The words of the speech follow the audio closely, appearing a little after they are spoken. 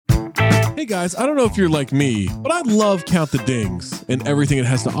Hey guys, I don't know if you're like me, but I love Count the Dings and everything it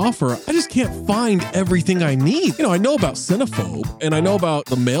has to offer. I just can't find everything I need. I know about Cinephobe, and I know about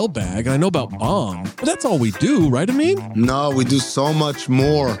the mailbag, and I know about Bomb, but that's all we do, right, Amin? No, we do so much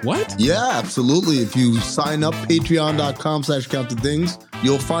more. What? Yeah, absolutely. If you sign up, patreon.com/countthedings,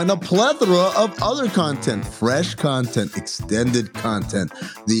 you'll find a plethora of other content, fresh content, extended content,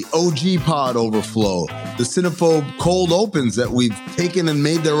 the OG Pod Overflow, the Cinephobe Cold Opens that we've taken and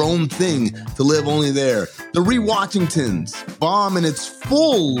made their own thing to live only there, the Rewatchingtons, Bomb in its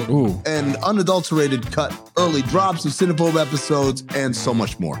full and unadulterated cut, early drops of Cinephobe episodes, and so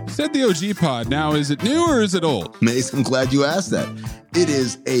much more. You said the OG Pod. Now, is it new or is it old? Mace, I'm glad you asked that. It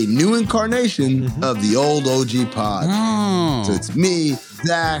is a new incarnation of the old OG Pod. Oh. So it's me,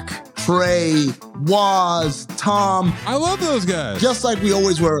 Zach, Trey, Waz, Tom. I love those guys. Just like we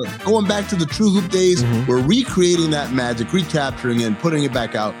always were. Going back to the True Hoop days, we're recreating that magic, recapturing it, and putting it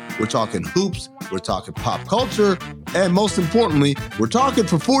back out. We're talking hoops, we're talking pop culture, and most importantly, we're talking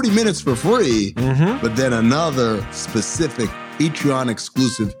for 40 minutes for free, but then another specific Patreon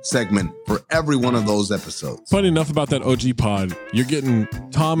exclusive segment for every one of those episodes. Funny enough about that OG Pod, you're getting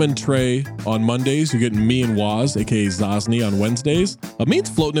Tom and Trey on Mondays. You're getting me and Waz, aka Zosny, on Wednesdays. Amin's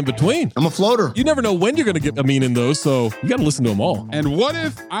floating in between. I'm a floater. You never know when you're going to get Amin in those, so you got to listen to them all. And what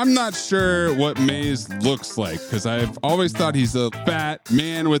if I'm not sure what Maze looks like? Because I've always thought he's a fat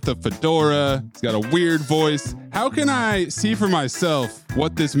man with a fedora. He's got a weird voice. How can I see for myself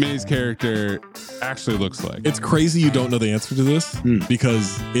what this Maze character actually looks like? It's crazy you don't know the answer to this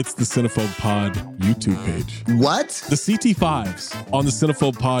because it's the Cinephobe Pod YouTube page. What? The CT5s on the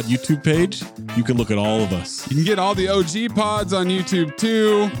Cinephobe Pod YouTube page, you can look at all of us. You can get all the OG pods on YouTube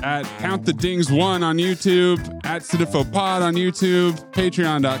too, at Count the Dings 1 on YouTube, at Cinephobe Pod on YouTube,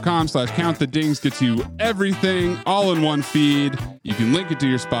 patreon.com/Count the Dings gets you everything all in one feed. You can link it to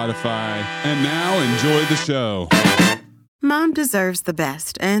your Spotify. And now enjoy the show. Mom deserves the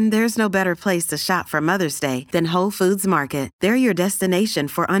best, and there's no better place to shop for Mother's Day than Whole Foods Market. They're your destination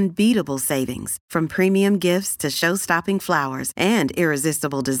for unbeatable savings, from premium gifts to show-stopping flowers and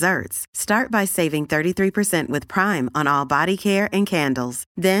irresistible desserts. Start by saving 33% with Prime on all body care and candles.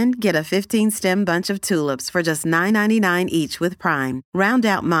 Then get a 15-stem bunch of tulips for just $9.99 each with Prime. Round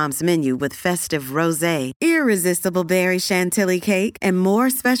out Mom's menu with festive rosé, irresistible berry chantilly cake, and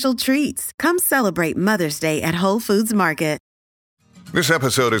more special treats. Come celebrate Mother's Day at Whole Foods Market. This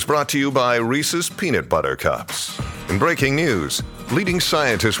episode is brought to you by Reese's Peanut Butter Cups. In breaking news, leading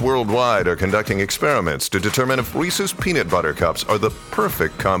scientists worldwide are conducting experiments to determine if Reese's Peanut Butter Cups are the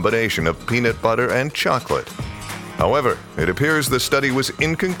perfect combination of peanut butter and chocolate. However, it appears the study was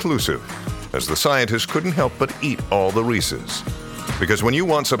inconclusive, as the scientists couldn't help but eat all the Reese's. Because when you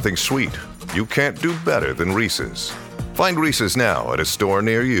want something sweet, you can't do better than Reese's. Find Reese's now at a store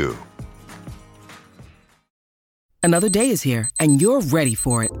near you. Another day is here, and you're ready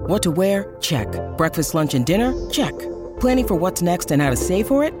for it. What to wear? Check. Breakfast, lunch, and dinner? Check. Planning for what's next and how to save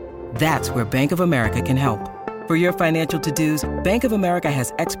for it? That's where Bank of America can help. For your financial to-dos, Bank of America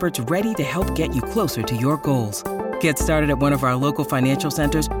has experts ready to help get you closer to your goals. Get started at one of our local financial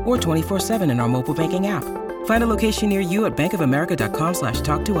centers or 24/7 in our mobile banking app. Find a location near you at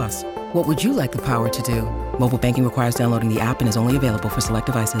bankofamerica.com/talktous. What would you like the power to do? Mobile banking requires downloading the app and is only available for select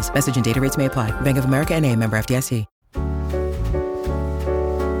devices. Message and data rates may apply. Bank of America NA, member FDIC.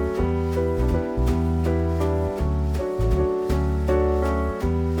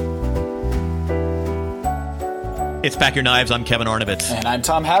 It's Pack Your Knives. I'm Kevin Arnovitz. And I'm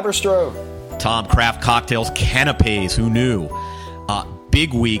Tom Haberstrode. Tom, craft cocktails, canapes. Who knew?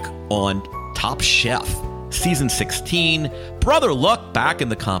 Big week on Top Chef. Season 16. Brother Luck back in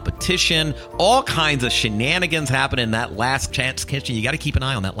the competition. All kinds of shenanigans happen in that Last Chance Kitchen. You got to keep an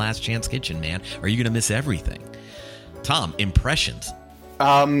eye on that Last Chance Kitchen, man. Or you're going to miss everything. Tom, impressions.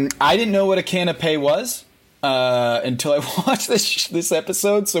 I didn't know what a canapé was until I watched this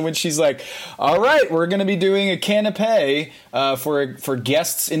episode. So when she's like, all right, we're going to be doing a canapé for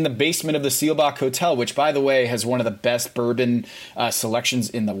guests in the basement of the Seelbach Hotel, which, by the way, has one of the best bourbon selections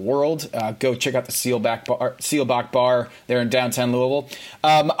in the world. Go check out the Seelbach Bar there in downtown Louisville.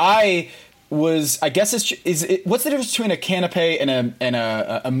 I guess what's the difference between a canapé and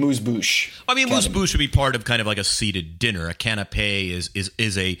a amuse-bouche? I mean, amuse-bouche would be part of kind of like a seated dinner. A canapé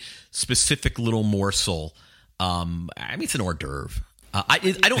is a specific little morsel. I mean, it's an hors d'oeuvre. I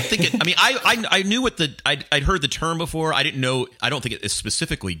don't think it. I mean, I knew what I'd heard the term before. I didn't know. I don't think it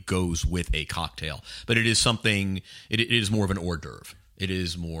specifically goes with a cocktail, but it is something. It is more of an hors d'oeuvre. It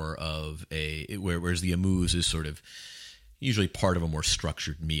is more of whereas the amuse is sort of usually part of a more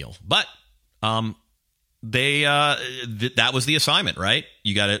structured meal. But that was the assignment, right?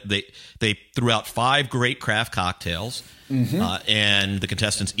 You got it. They threw out 5 great craft cocktails, and the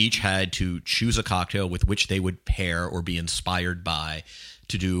contestants each had to choose a cocktail with which they would pair or be inspired by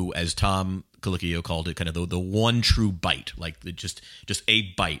to do, as Tom Colicchio called it, kind of the one true bite, like just a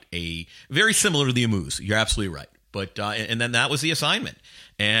bite, a very similar to the amuse. You're absolutely right. But and then that was the assignment,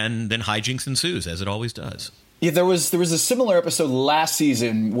 and then hijinks ensues, as it always does. Yeah, there was a similar episode last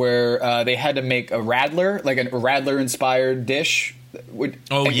season where they had to make a Radler, like a Radler inspired dish.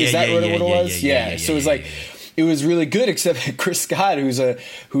 Is that what it was? Yeah. So it was like. It was really good, except Chris Scott,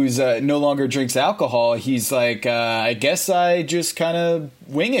 who's no longer drinks alcohol. He's like, I guess I just kind of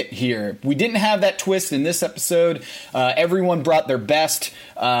wing it here. We didn't have that twist in this episode. Everyone brought their best,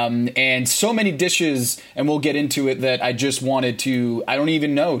 and so many dishes, and we'll get into it, that I just wanted to, I don't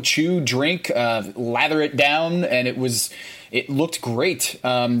even know, chew, drink, lather it down, and it looked great.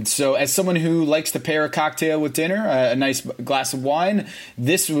 So as someone who likes to pair a cocktail with dinner, a nice glass of wine,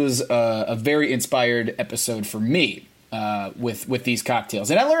 this was a very inspired episode for me with these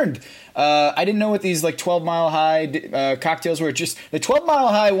cocktails. And I learned, I didn't know what these like 12 Mile High cocktails were. Just the 12 Mile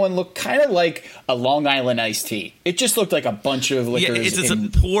High one looked kind of like a Long Island iced tea. It just looked like a bunch of liquors. Yeah,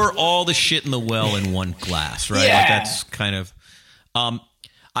 it's pour all the shit in the well in one glass, right? Yeah. Like that's kind of...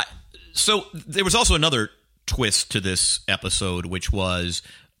 So there was also another twist to this episode, which was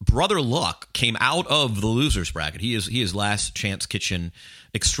Brother Luck came out of the losers bracket. He is Last Chance Kitchen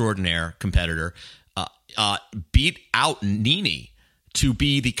extraordinaire competitor. Beat out Nene to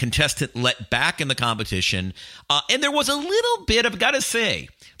be the contestant let back in the competition. And there was a little bit, I've got to say,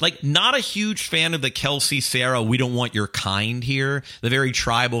 like, not a huge fan of the Kelsey, Sarah, we don't want your kind here. The very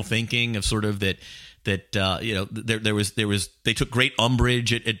tribal thinking of sort of that there was they took great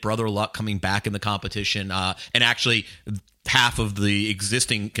umbrage at Brother Luck coming back in the competition, and actually half of the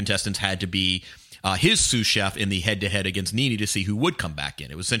existing contestants had to be his sous chef in the head-to-head against Nene to see who would come back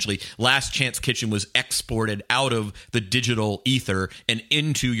in. It was essentially Last Chance Kitchen was exported out of the digital ether and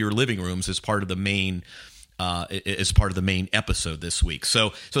into your living rooms as part of the main episode this week.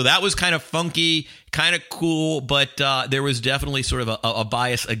 So that was kind of funky, kind of cool, but there was definitely sort of a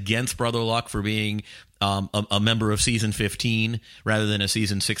bias against Brother Luck for being a member of season 15 rather than a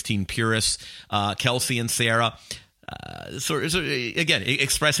season 16 purist. Kelsey and Sarah, again,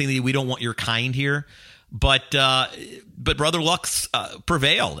 expressing the we don't want your kind here. But Brother Luck's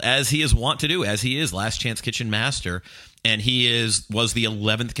prevailed, as he is wont to do, as he is Last Chance Kitchen master. And he was the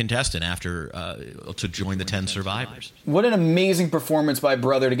 11th contestant after to join the 10 survivors. What an amazing performance by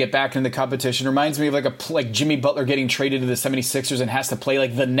Brother to get back into the competition. Reminds me of like Jimmy Butler getting traded to the 76ers and has to play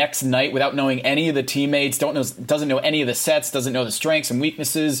like the next night without knowing any of the teammates, doesn't know any of the sets, doesn't know the strengths and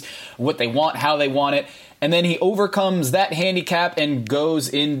weaknesses, what they want, how they want it. And then he overcomes that handicap and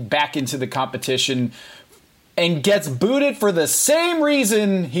goes back into the competition and gets booted for the same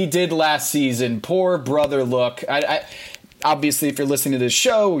reason he did last season. Poor Brother Luck. Obviously, if you're listening to this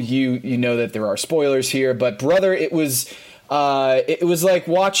show, you know that there are spoilers here. But Brother, it was like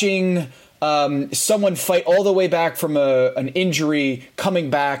watching someone fight all the way back from an injury, coming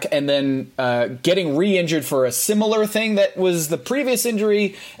back, and then getting re-injured for a similar thing that was the previous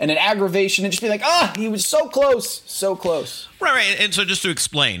injury and an aggravation, and just be like, he was so close, so close. Right. And so just to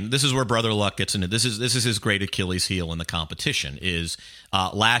explain, this is where Brother Luck gets into. This is his great Achilles heel in the competition. Is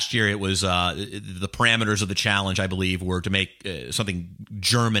last year it was the parameters of the challenge, I believe, were to make something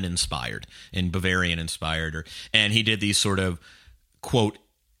German inspired and Bavarian inspired, and he did these sort of quote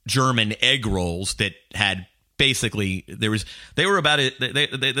German egg rolls that had basically they were about it. Tom,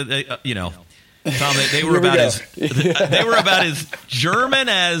 they were about as German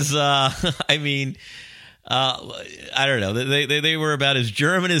as I don't know. They were about as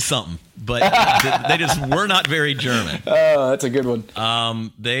German as something, but they just were not very German. Oh, that's a good one.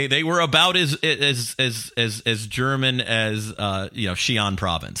 They were about as German as Xi'an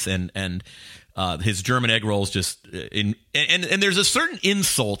province and his German egg rolls just and there's a certain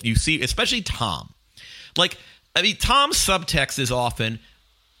insult you see, especially Tom. Tom's subtext is often,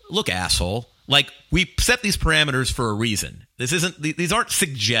 look, asshole. Like, we set these parameters for a reason. These aren't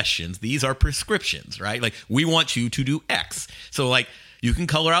suggestions. These are prescriptions, right? Like, we want you to do X. So, like, you can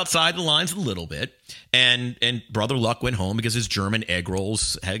color outside the lines a little bit. And Brother Luck went home because his German egg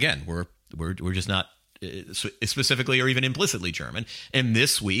rolls, again, were just not specifically or even implicitly German. And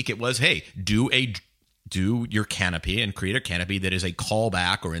this week it was, hey, do your canopy and create a canopy that is a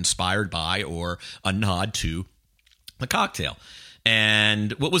callback or inspired by or a nod to the cocktail.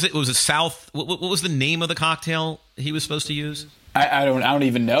 And what was it? Was it South? What was the name of the cocktail he was supposed to use? I don't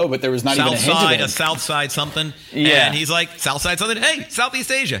even know, but there was not even a hint of it. A South Side something. Yeah. And he's like, South Side something. Hey, Southeast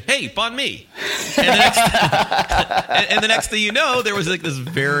Asia. Hey, banh mi. And the next, and the next thing you know, there was like this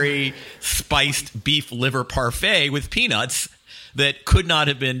very spiced beef liver parfait with peanuts that could not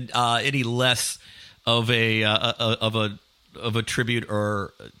have been any less of a tribute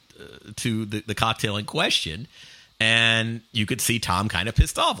or to the cocktail in question. And you could see Tom kind of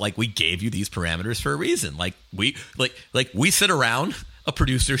pissed off. Like, we gave you these parameters for a reason. Like we sit around a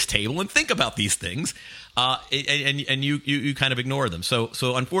producer's table and think about these things, and you kind of ignore them. So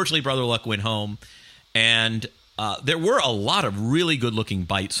unfortunately, Brother Luck went home, and there were a lot of really good looking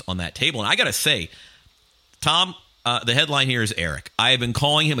bites on that table. And I got to say, Tom, the headline here is Eric. I have been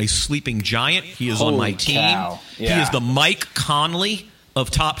calling him a sleeping giant. He is on my team. Cow. Yeah. He is the Mike Conley of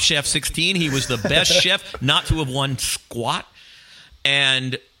Top Chef 16. He was the best chef not to have won squat,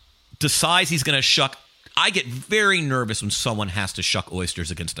 and decides he's going to shuck. I get very nervous when someone has to shuck oysters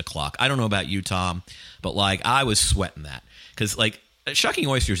against the clock. I don't know about you, Tom, but like, I was sweating that, because like, shucking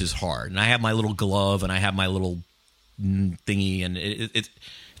oysters is hard, and I have my little glove and I have my little thingy, and it's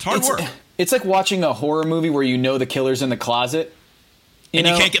hard work. It's like watching a horror movie where you know the killer's in the closet. You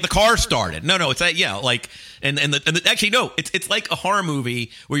can't get the car started. No, it's that. Yeah, like, actually, no, it's like a horror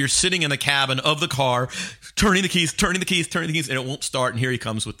movie where you're sitting in the cabin of the car, turning the keys, and it won't start. And here he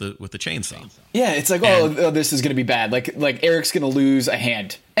comes with the chainsaw. Yeah, it's like, this is going to be bad. Like Eric's going to lose a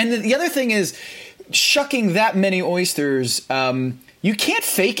hand. And the other thing is, shucking that many oysters, you can't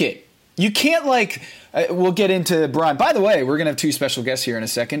fake it. You can't we'll get into Brian. By the way, we're going to have two special guests here in a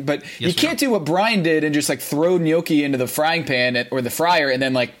second, but you can't do what Brian did and just like throw gnocchi into the frying pan or the fryer and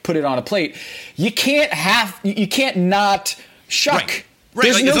then like put it on a plate. You can't not shuck. Right.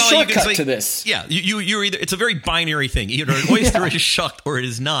 There's no shortcut to this. Yeah, you're either, it's a very binary thing. Either an oyster is shucked or it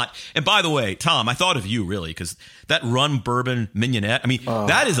is not. And by the way, Tom, I thought of you really, because that rum bourbon mignonette, I mean,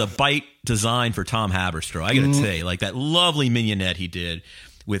 that is a bite designed for Tom Haberstroh. I got to say, like that lovely mignonette he did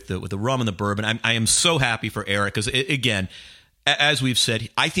with the rum and the bourbon. I am so happy for Eric, because again, as we've said,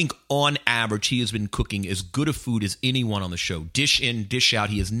 I think on average he has been cooking as good a food as anyone on the show. Dish in, dish out.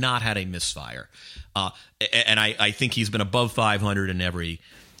 He has not had a misfire, and I think he's been above 500 in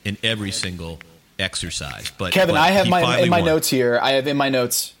every single exercise. But Kevin, I have in my won. notes here. I have in my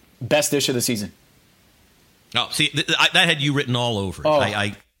notes best dish of the season. Oh, see, that had you written all over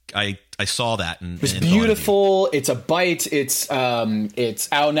it. I saw that. And, it was beautiful. It's a bite. It's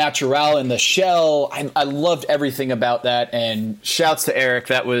au natural in the shell. I loved everything about that. And shouts to Eric.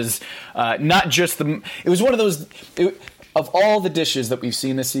 That was not just it was one of those. Of all the dishes that we've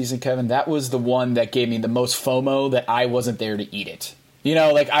seen this season, Kevin, that was the one that gave me the most FOMO that I wasn't there to eat it.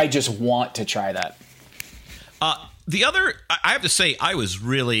 I just want to try that. The other, I have to say, I was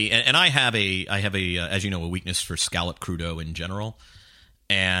really, and I have a, as you know, a weakness for scallop crudo in general.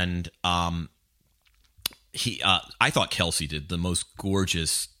 And I thought Kelsey did the most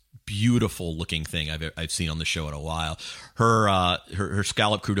gorgeous, beautiful looking thing I've seen on the show in a while. Her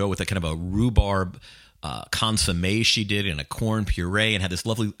scallop crudo with a kind of a rhubarb consomme she did in a corn puree, and had this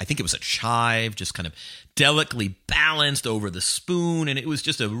lovely, I think it was a chive, just kind of delicately balanced over the spoon, and it was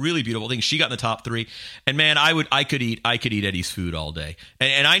just a really beautiful thing. She got in the top 3, and man, I could eat Eddie's food all day.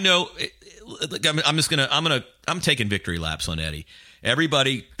 And I know, I'm taking victory laps on Eddie.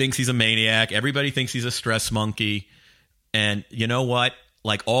 Everybody thinks he's a maniac. Everybody thinks he's a stress monkey. And you know what?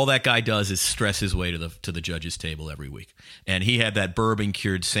 Like, all that guy does is stress his way to the judges' table every week. And he had that bourbon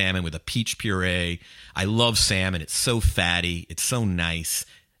cured salmon with a peach puree. I love salmon. It's so fatty. It's so nice.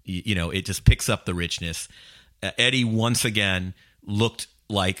 It just picks up the richness. Eddie once again looked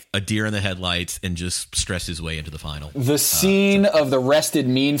like a deer in the headlights and just stressed his way into the final. The scene of the rested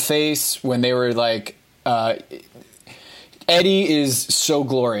mean face when they were like, Eddie is so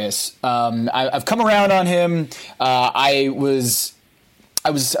glorious. I've come around on him. I was,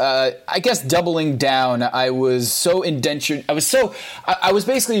 I guess, doubling down. I was so indentured. I was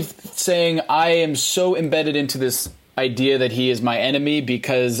basically saying I am so embedded into this idea that he is my enemy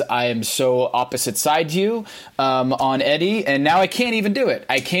because I am so opposite side to you on Eddie, and now I can't even do it.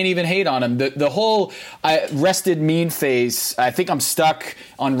 I can't even hate on him. The whole rested mean face, I think I'm stuck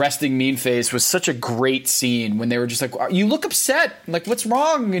on resting mean face, was such a great scene when they were just like, you look upset, like, what's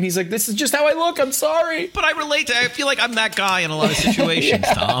wrong? And he's like, this is just how I look, I'm sorry. But I feel like I'm that guy in a lot of situations,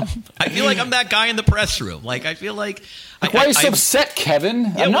 yeah. Tom. I feel like I'm that guy in the press room. Like, I feel like why are you so upset, Kevin?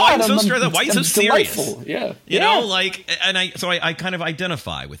 Yeah, why are you so stressed out? Why are you so serious? Delightful. Yeah, you know, like, and I kind of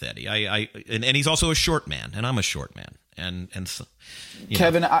identify with Eddie. And he's also a short man, and I'm a short man, and so,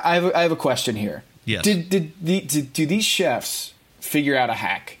 Kevin, I have a question here. Yes. Do these chefs figure out a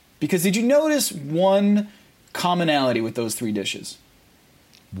hack? Because did you notice one commonality with those 3 dishes?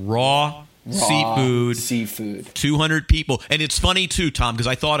 Raw seafood. 200 people. And it's funny too, Tom, because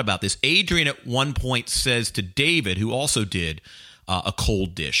I thought about this. Adrian at one point says to David, who also did a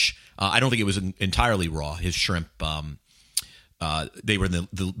cold dish. I don't think it was entirely raw. His shrimp, they were in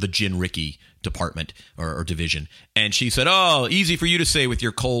the Gin Ricky department or division. And she said, oh, easy for you to say with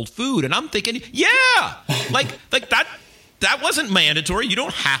your cold food. And I'm thinking, yeah, like that wasn't mandatory. You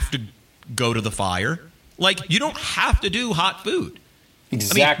don't have to go to the fire. Like, you don't have to do hot food.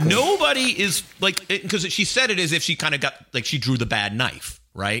 Exactly. I mean, nobody is like, because she said it as if she kind of got like she drew the bad knife,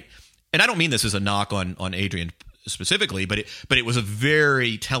 right? And I don't mean this as a knock on Adrian specifically, but it was a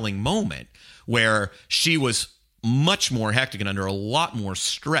very telling moment where she was much more hectic and under a lot more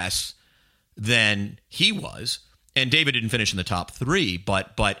stress than he was. And David didn't finish in the top 3,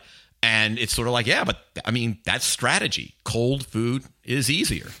 and it's sort of like, yeah, but I mean, that's strategy. Cold food is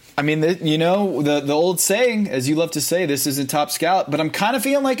easier. I mean, the old saying, as you love to say, this isn't Top Scallop, but I'm kind of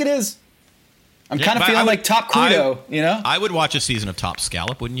feeling like it is. I'm kind of feeling like Top Crudo, I would watch a season of Top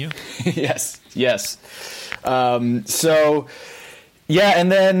Scallop, wouldn't you? Yes. So, yeah,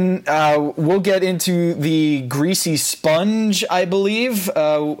 and then we'll get into the greasy sponge, I believe,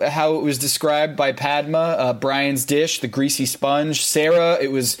 how it was described by Padma, Brian's dish, the greasy sponge. Sarah,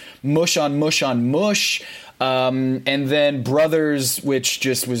 it was mush on mush on mush. And then Brothers, which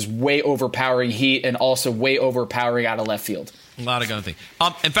just was way overpowering heat and also way overpowering out of left field. A lot of good things.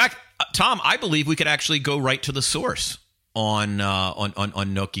 In fact, Tom, I believe we could actually go right to the source on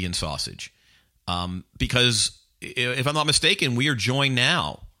gnocchi and sausage, because if I'm not mistaken, we are joined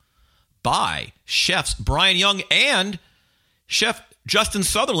now by chefs Brian Young and Chef Justin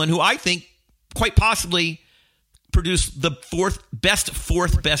Sutherland, who I think quite possibly produced the fourth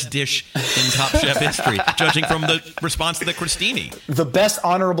best dish in Top Chef history, judging from the response to the crostini. The best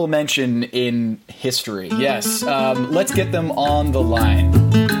honorable mention in history. Yes. Let's get them on the line.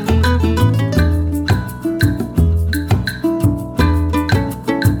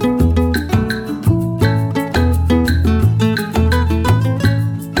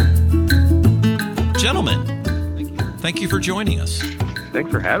 Gentlemen, thank you for joining us.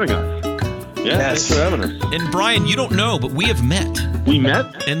 Thanks for having us. Yeah, yes. Thanks for having us. And Brian, you don't know, but we have met. We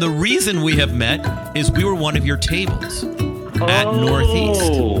met? And the reason we have met is we were one of your tables at Northeast.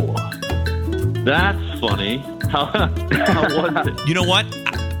 Oh, that's funny. How was it? You know what?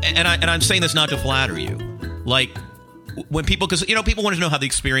 And I'm saying this not to flatter you. Like, when people, because, people want to know how the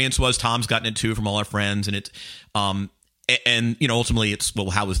experience was. Tom's gotten it too from all our friends. And it's, and ultimately it's, well,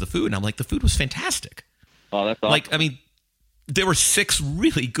 how was the food? And I'm like, the food was fantastic. Oh, that's awesome. Like, I mean, there were 6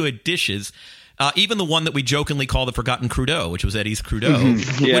 really good dishes. Even the one that we jokingly call the Forgotten Crudo, which was Eddie's Crudo,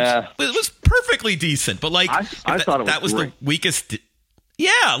 yeah, which was perfectly decent. But like, I thought it was the weakest.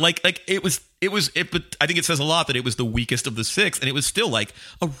 Yeah, like it was. But I think it says a lot that it was the weakest of the 6, and it was still like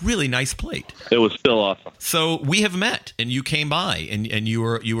a really nice plate. It was still awesome. So we have met, and you came by, and you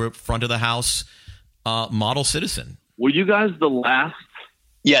were front of the house, model citizen. Were you guys the last?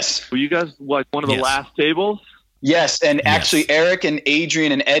 Yes. Were you guys like one of the last tables? Yes, and actually Eric and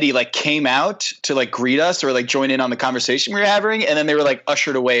Adrian and Eddie like came out to like greet us or like join in on the conversation we were having, and then they were like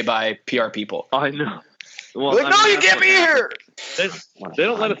ushered away by PR people. I know. Well, like, no, you can't be here. They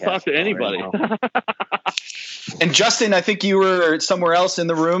don't let us talk to anybody. And Justin, I think you were somewhere else in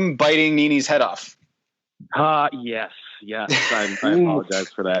the room biting Nini's head off. Yes. I apologize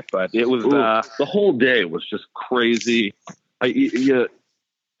for that, but it was the whole day was just crazy.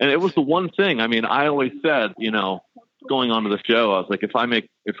 And it was the one thing. I mean, I always said, going on to the show, I was like, if I make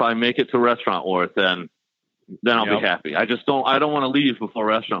it to Restaurant Wars, then I'll be happy. I don't want to leave before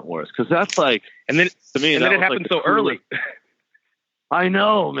Restaurant Wars, because that's like, and then to me, and then it happened so early. I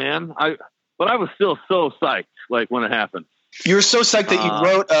know, man. But I was still so psyched, like when it happened. You were so psyched that you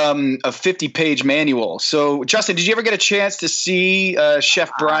wrote a 50-page manual. So, Justin, did you ever get a chance to see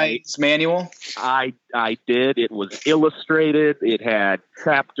Chef Brian's manual? I did. It was illustrated. It had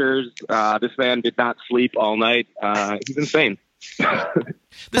chapters. This man did not sleep all night. He's insane.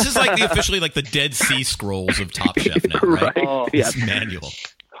 This is like officially like the Dead Sea Scrolls of Top Chef now, right? Oh, this manual.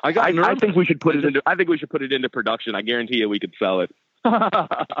 I think we should put it into. I think we should put it into production. I guarantee you, we could sell it.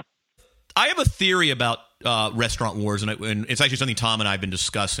 I have a theory about Restaurant Wars, and it's actually something Tom and I have been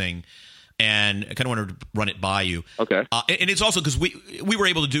discussing, and I kind of wanted to run it by you. Okay. And it's also because we were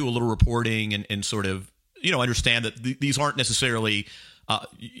able to do a little reporting and sort of understand that these aren't necessarily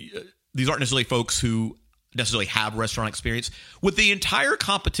folks who necessarily have restaurant experience. Would the entire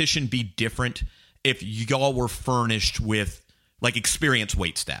competition be different if y'all were furnished with like experienced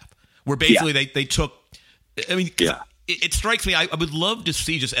wait staff, where basically they took? I mean, it strikes me. I would love to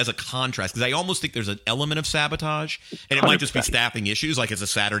see, just as a contrast, because I almost think there's an element of sabotage, and it might just be staffing issues. Like it's a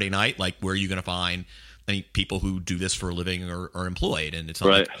Saturday night, like where are you going to find any people who do this for a living or are employed? And it's not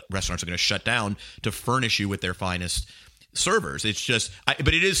like restaurants are going to shut down to furnish you with their finest servers. It's just,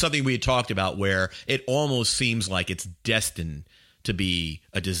 but it is something we had talked about where it almost seems like it's destined to be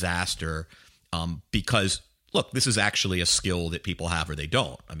a disaster, because look, this is actually a skill that people have or they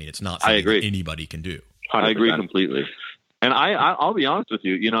don't. I mean, it's not something that anybody can do. 100%. I agree completely. And I'll be honest with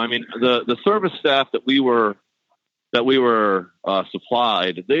you. You know, I mean, the service staff that we were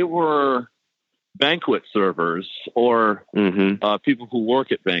supplied, they were banquet servers or people who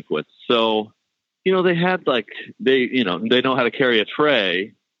work at banquets. So, you know, they had they know how to carry a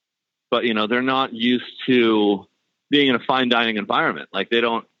tray, but you know, they're not used to being in a fine dining environment. Like they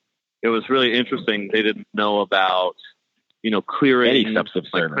don't. It was really interesting. They didn't know about, you know, clearing any types of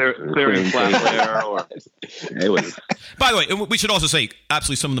clearing flatware. Or it was. By the way, we should also say,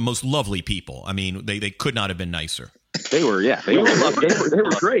 absolutely, some of the most lovely people. I mean, they could not have been nicer. They were, yeah, they were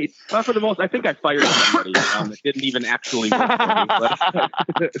great. But for the most, I think I fired somebody that didn't even actually work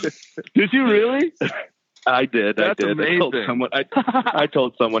for me. Did you really? I did. That's I did. amazing. I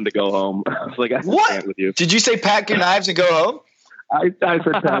told someone to go home. I was like, I can't with you. Did you say pack your knives and go home? I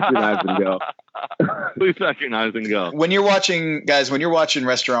said pack your knives and go. Please pack your knives and go. When you're watching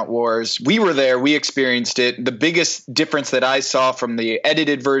Restaurant Wars, we were there. We experienced it. The biggest difference that I saw from the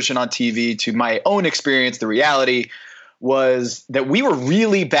edited version on TV to my own experience, the reality, was that we were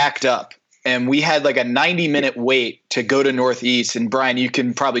really backed up. And we had like a 90-minute wait to go to Northeast. And Brian, you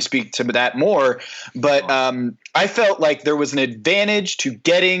can probably speak to that more. But I felt like there was an advantage to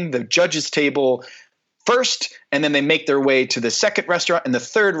getting the judges' table first, and then they make their way to the second restaurant and the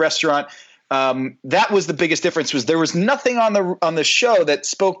third restaurant. That was the biggest difference. Was there was nothing on the show that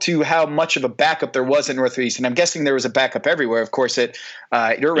spoke to how much of a backup there was in Northeast, and I'm guessing there was a backup everywhere, of course, at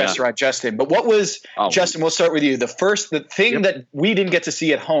your restaurant, Justin. But what was Justin? We'll start with you. The thing that we didn't get to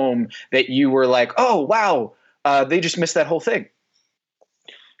see at home that you were like, oh wow, they just missed that whole thing.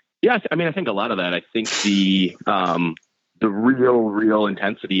 Yeah, I mean, I think a lot of that. I think the real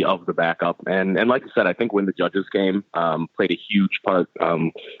intensity of the backup. And like I said, I think when the judges came, played a huge part,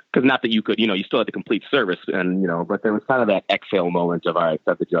 because not that you could, you still had to complete service and, but there was kind of that exhale moment of, all right,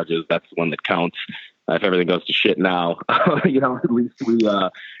 set the judges, that's the one that counts. If everything goes to shit now, at least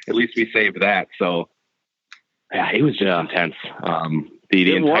we saved that. So yeah, it was just intense.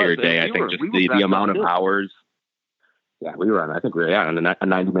 The entire day, I think just the amount of hours. Yeah, we were on, I think we were on a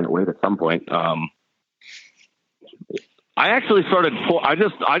 90-minute wait at some point. I actually started.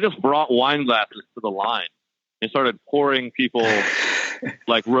 I just brought wine glasses to the line and started pouring people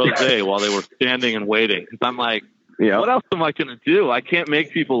like rosé while they were standing and waiting. Because I'm like, what else am I going to do? I can't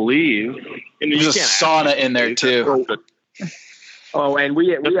make people leave. And there's a sauna in there too. Oh, and we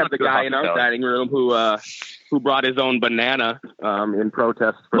have the guy in our dining room who brought his own banana in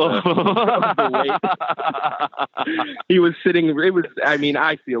protest for the wait. He was sitting.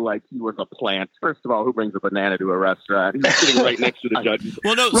 I feel like he was a plant. First of all, who brings a banana to a restaurant? He was sitting right next to the judge.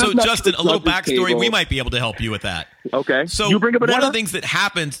 Well, no. So, Justin, a little backstory. Table. We might be able to help you with that. Okay. So, you bring a banana? One of the things that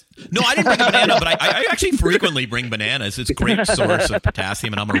happens. No, I didn't bring a banana, but I actually frequently bring bananas. It's a great source of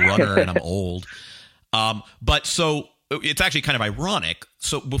potassium, and I'm a runner, and I'm old. But so. It's actually kind of ironic.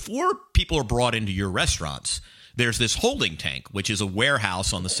 So before people are brought into your restaurants, there's this holding tank, which is a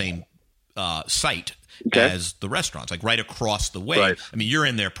warehouse on the same site as the restaurants, like right across the way. Right. I mean, you're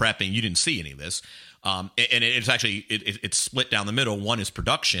in there prepping. You didn't see any of this. And it's actually it's split down the middle. One is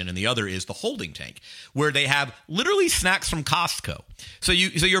production, and the other is the holding tank, where they have literally snacks from Costco. So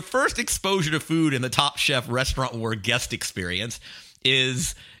your first exposure to food in the Top Chef Restaurant War guest experience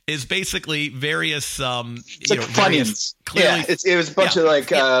is basically various it's like Funyuns. It was a bunch of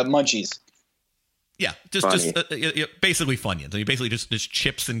munchies. Yeah, just basically Funyuns. I mean, basically just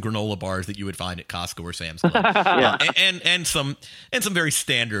chips and granola bars that you would find at Costco or Sam's Club. And some very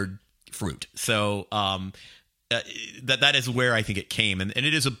standard fruit. So that is where I think it came, and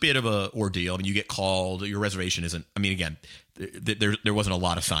it is a bit of a ordeal. I mean, you get called, your reservation isn't. I mean, again, there wasn't a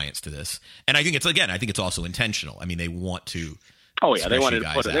lot of science to this, and I think it's also intentional. I mean, they want to. Oh yeah, they wanted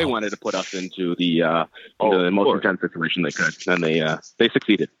to put us into the most intense situation they could, and they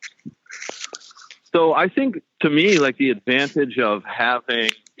succeeded. So I think, to me, like the advantage of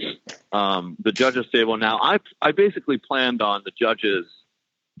having the judges table now, I basically planned on the judges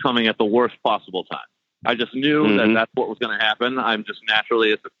coming at the worst possible time. I just knew that that's what was going to happen. I'm just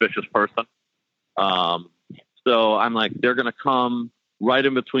naturally a suspicious person, so I'm like, they're going to come right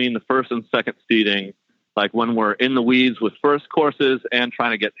in between the first and second seating. Like when we're in the weeds with first courses and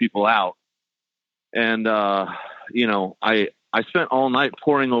trying to get people out. And, I spent all night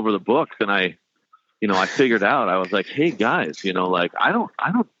poring over the books, and I figured out, I was like, hey guys, I don't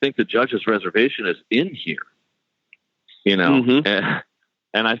think the judge's reservation is in here, and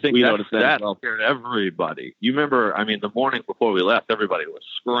I think that scared everybody. You remember, the morning before we left, everybody was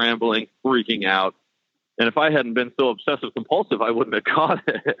scrambling, freaking out. And if I hadn't been so obsessive compulsive, I wouldn't have caught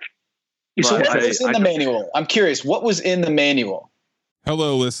it. So what was in the manual? I'm curious, what was in the manual?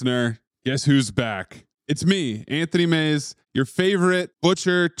 Hello, listener. Guess who's back? It's me, Anthony Mays, your favorite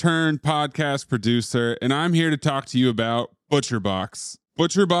butcher turned podcast producer, and I'm here to talk to you about ButcherBox.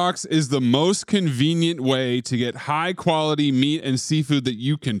 ButcherBox is the most convenient way to get high quality meat and seafood that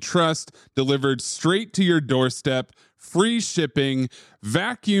you can trust delivered straight to your doorstep, free shipping,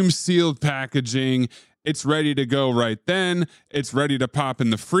 vacuum sealed packaging. It's ready to go right then. It's ready to pop in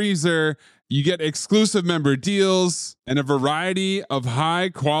the freezer. You get exclusive member deals and a variety of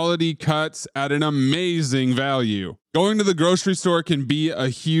high quality cuts at an amazing value. Going to the grocery store can be a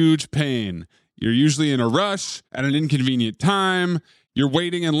huge pain. You're usually in a rush at an inconvenient time. You're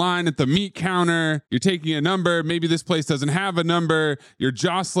waiting in line at the meat counter. You're taking a number. Maybe this place doesn't have a number. You're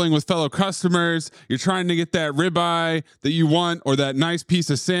jostling with fellow customers. You're trying to get that ribeye that you want or that nice piece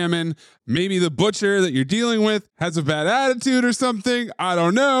of salmon. Maybe the butcher that you're dealing with has a bad attitude or something. I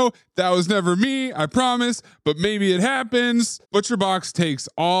don't know. That was never me, I promise. But maybe it happens. ButcherBox takes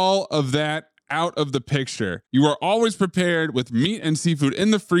all of that out of the picture. You are always prepared with meat and seafood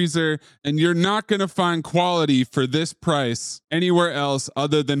in the freezer, and you're not going to find quality for this price anywhere else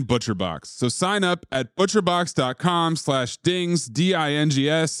other than ButcherBox. So sign up at butcherbox.com/dings,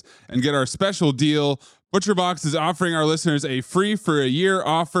 D-I-N-G-S, and get our special deal. ButcherBox is offering our listeners a free for a year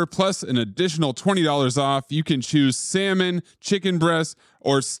offer plus an additional $20 off. You can choose salmon, chicken breast,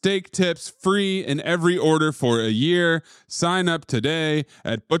 or steak tips free in every order for a year. Sign up today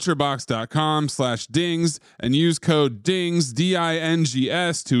at butcherbox.com/dings and use code DINGS,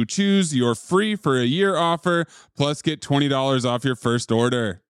 D-I-N-G-S, to choose your free for a year offer plus get $20 off your first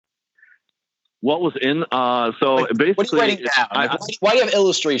order. What was in, so basically, what are you writing down? Why do you have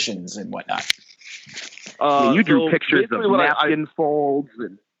illustrations and whatnot? You drew pictures of napkin folds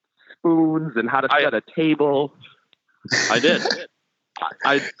and spoons and how to set a table. I did.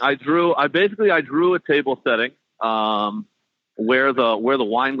 I drew a table setting where the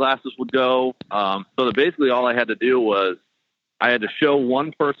wine glasses would go. So that basically all I had to do was I had to show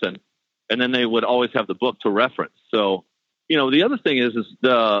one person, and then they would always have the book to reference. So, the other thing is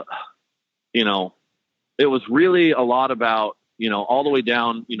it was really a lot about, all the way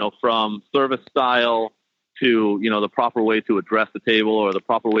down, from service style to, the proper way to address the table or the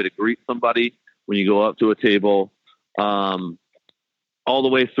proper way to greet somebody when you go up to a table. All the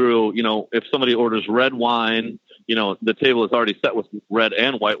way through, if somebody orders red wine, the table is already set with red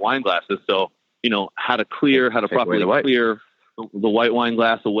and white wine glasses. So, how to properly clear the white wine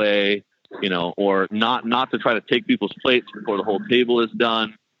glass away, or not to try to take people's plates before the whole table is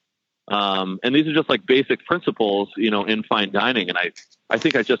done. And these are just like basic principles, in fine dining. And I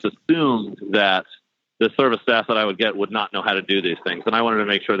think I just assumed that the service staff that I would get would not know how to do these things. And I wanted to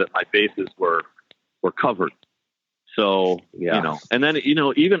make sure that my bases were covered. So, and then,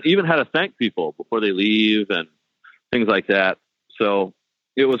 even how to thank people before they leave and things like that. So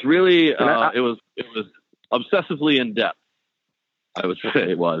it was really, it was obsessively in depth, I would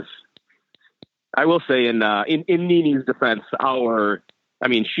say. It was. I will say in Nini's defense,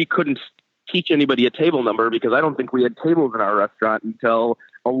 she couldn't teach anybody a table number because I don't think we had tables in our restaurant until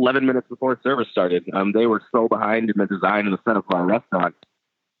 11 minutes before service started. They were so behind in the design and the setup of our restaurant.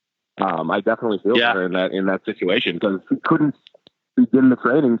 I definitely feel her in that situation because she couldn't begin the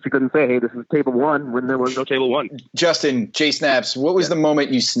training. She couldn't say, "Hey, this is table one," when there was no table one. Justin, J Snaps, what was the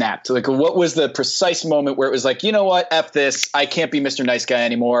moment you snapped? Like, what was the precise moment where it was like, you know what, F this, I can't be Mr. Nice Guy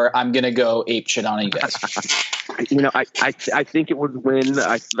anymore. I'm gonna go ape shit on you guys. I think it was when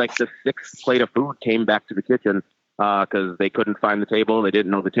the sixth plate of food came back to the kitchen because they couldn't find the table. They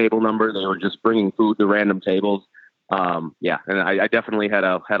didn't know the table number. They were just bringing food to random tables. And I definitely had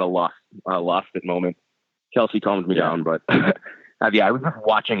a lost it moment. Kelsey calmed me down, but I was just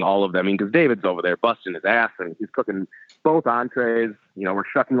watching all of them. Because David's over there busting his ass and he's cooking both entrees. We're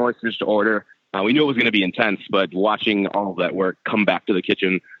shucking oysters to order. We knew it was going to be intense, but watching all of that work come back to the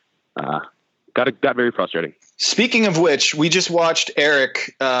kitchen got very frustrating. Speaking of which, we just watched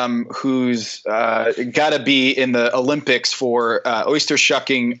Eric, who's got to be in the Olympics for oyster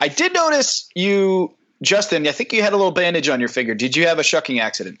shucking. I did notice you, Justin, I think you had a little bandage on your finger. Did you have a shucking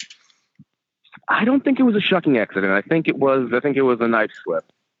accident? I don't think it was a shucking accident. I think it was a knife slip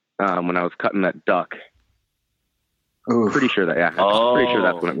when I was cutting that duck. Oof. Pretty sure that's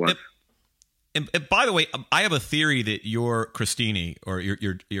when it was. And by the way, I have a theory that your crostini or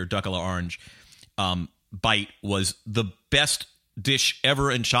your duck a la orange bite was the best dish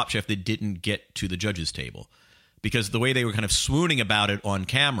ever in Top Chef that didn't get to the judges' table, because the way they were kind of swooning about it on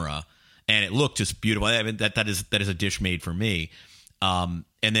camera, and it looked just beautiful. I mean, that is a dish made for me. And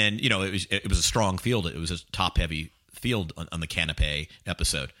then it was a strong field. It was a top heavy field on the canapé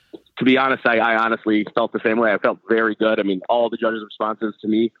episode. To be honest, I honestly felt the same way. I felt very good. I mean, all the judges' responses to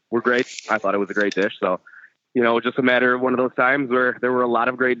me were great. I thought it was a great dish. So, just a matter of one of those times where there were a lot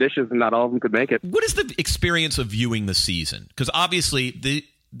of great dishes and not all of them could make it. What is the experience of viewing the season? Because obviously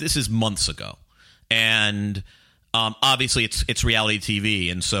this is months ago, and obviously it's reality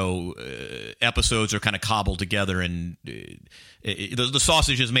TV, and so episodes are kind of cobbled together, and the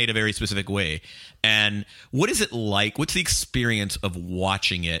sausage is made a very specific way. And what is it like? What's the experience of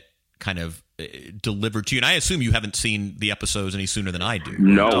watching it kind of delivered to you? And I assume you haven't seen the epissodes any sooner than I do.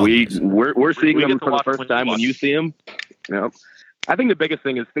 No, we're seeing them for the first time when you see them. I think the biggest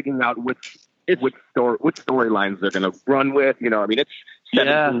thing is figuring out which storylines they're going to run with. It's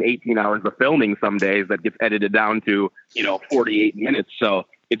 17, 18 hours of filming some days that gets edited down to 48 minutes. So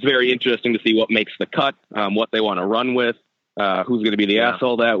it's very interesting to see what makes the cut, what they want to run with, who's going to be the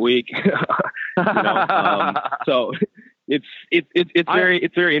asshole that week. So it's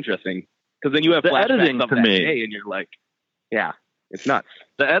very interesting, because then you have the editing of to that me, day, and you're like, yeah, it's nuts.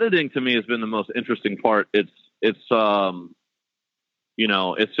 The editing to me has been the most interesting part. It's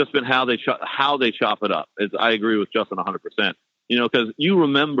just been how they chop it up. I agree with Justin 100%. Because you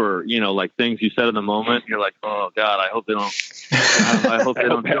remember, like things you said in the moment. You're like, oh God, I hope they don't. I hope they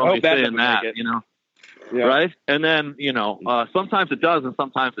don't show me saying that. Yeah. Right? And then sometimes it does, and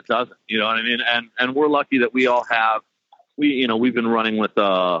sometimes it doesn't. You know what I mean? And we're lucky that we all have. We've been running with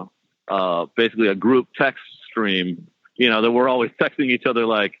basically a group text stream. That we're always texting each other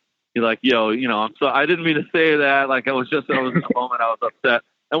like, you're like, yo, I'm so I didn't mean to say that. Like I was in the moment, I was upset.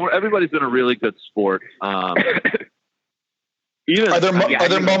 And everybody's been a really good sport. Are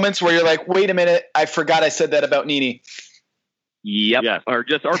there moments where you're like, wait a minute, I forgot I said that about Nene? Yep. Yes. Or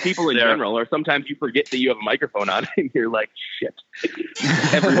people in general, or sometimes you forget that you have a microphone on and you're like, shit.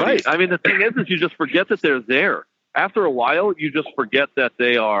 Right. I mean, the thing is you just forget that they're there. After a while, you just forget that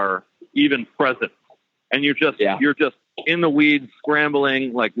they are even present. And you're just in the weeds,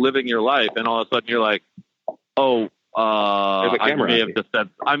 scrambling, like living your life. And all of a sudden you're like, oh, I may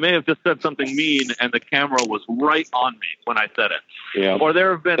have just said something mean, and the camera was right on me when I said it. Yeah. Or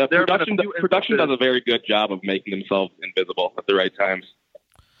production does a very good job of making themselves invisible at the right times.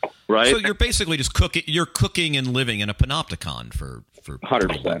 Right. So you're basically just cooking. You're cooking and living in a panopticon for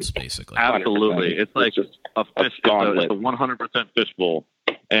 100%, basically. Absolutely, 100%. It's like just a fish. It's a 100% fishbowl.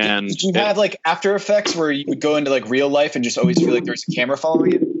 And did you have like After Effects where you would go into like real life and just always feel like there's a camera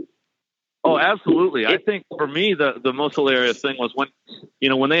following you? Oh, absolutely. I think for me, the most hilarious thing was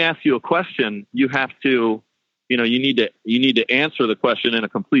when they ask you a question, you have to, you need to answer the question in a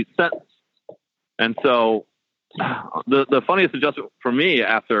complete sentence. And so the funniest adjustment for me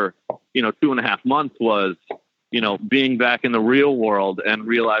after, 2.5 months was, being back in the real world and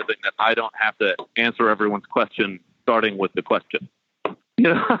realizing that I don't have to answer everyone's question starting with the question.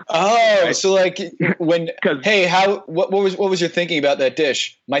 Oh, so like what was your thinking about that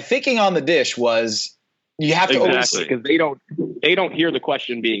dish? My thinking on the dish was you have to always, because they don't hear the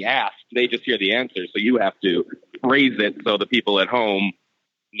question being asked, they just hear the answer. So you have to phrase it so the people at home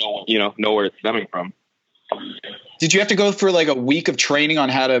know where it's stemming from. Did you have to go through like a week of training on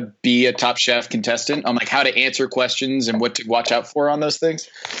how to be a Top Chef contestant, on like how to answer questions and what to watch out for on those things?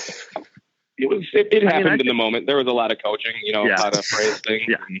 It happened in the moment. There was a lot of coaching, how to phrase things.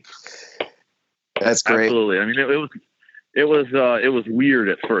 Yeah. That's great. Absolutely. I mean, it was weird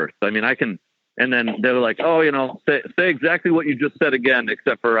at first. I mean, and then they were like, oh, say exactly what you just said again,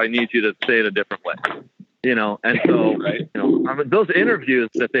 except for I need you to say it a different way, and so, right. I mean, those interviews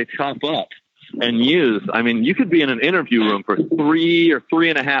that they chop up and use, I mean, you could be in an interview room for 3 or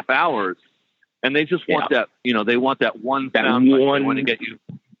 3.5 hours and they just want that, they want that one sound. They want to get you.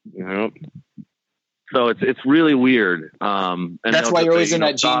 So it's really weird. And that's why you're always in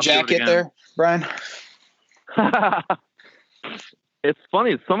that jean jacket there, Brian. It's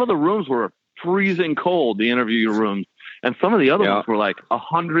funny. Some of the rooms were freezing cold, the interview rooms, and some of the other ones were like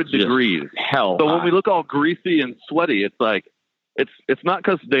 100 degrees. Hell. So when we look all greasy and sweaty, it's like it's not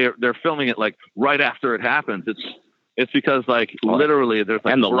because they're filming it like right after it happens. It's because like literally there's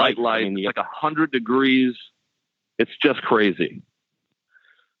like bright light, like 100 degrees. It's just crazy.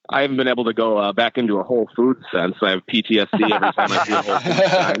 I haven't been able to go back into a Whole Foods since. I have PTSD every time I see a Whole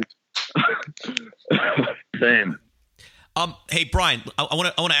Foods sign. Same. Hey, Brian, I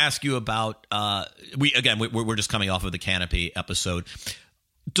want to ask you about we're just coming off of the Canopy episode.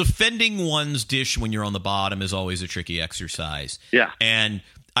 Defending one's dish when you're on the bottom is always a tricky exercise. Yeah, and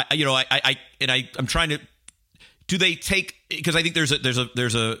I'm trying to. Do they take? Because I think there's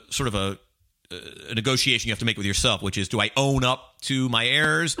a sort of a negotiation you have to make with yourself, which is, do I own up to my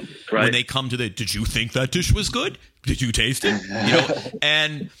errors when they come to did you think that dish was good? Did you taste it?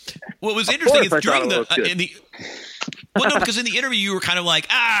 And what was interesting is during because in the interview you were kind of like,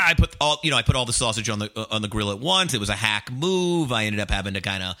 I put all the sausage on the grill at once. It was a hack move. I ended up having to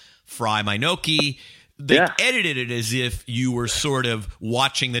kind of fry my gnocchi. They edited it as if you were sort of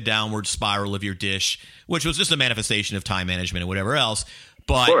watching the downward spiral of your dish, which was just a manifestation of time management and whatever else.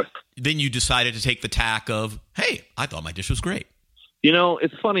 But then you decided to take the tack of, hey, I thought my dish was great.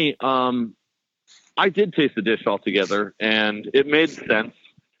 It's funny. I did taste the dish altogether, and it made sense.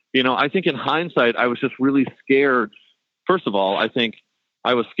 I think in hindsight, I was just really scared. First of all, I think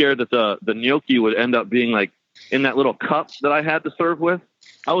I was scared that the gnocchi would end up being like in that little cup that I had to serve with.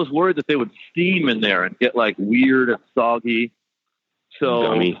 I was worried that they would steam in there and get like weird and soggy. So,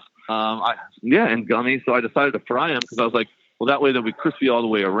 gummy. And gummy. So I decided to fry them because I was like, well, that way they'll be crispy all the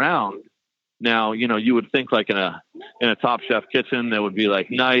way around. Now, you would think like in a Top Chef kitchen, there would be like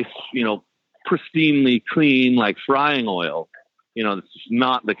nice, pristinely clean, like frying oil. That's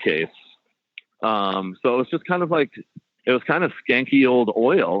not the case. So it was just kind of like, it was kind of skanky old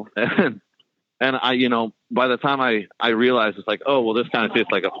oil. And I, by the time I realized, it's like, oh, well, this kind of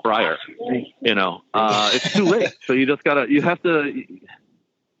tastes like a fryer, it's too late. So you just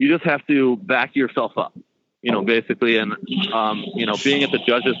have to back yourself up, basically. And, being at the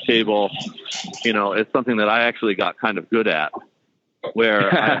judges table, it's something that I actually got kind of good at,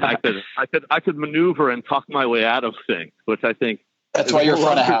 where I could maneuver and talk my way out of things, which I think that's why you're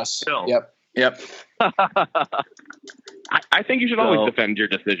front of house. Skill. Yep. I think you should always defend your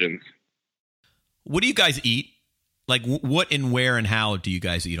decisions. What do you guys eat? Like, what and where and how do you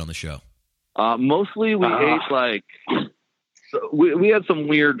guys eat on the show? Mostly we ate like we had some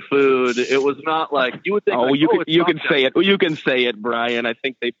weird food. It was not like you would think. You can say it. You can say it, Brian. I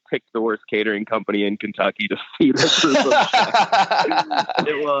think they picked the worst catering company in Kentucky to feed us. It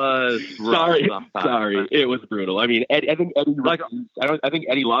was sorry. It was brutal. I mean, I think Eddie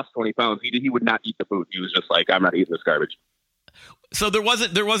lost 20 pounds. He would not eat the food. He was just like, I'm not eating this garbage. So there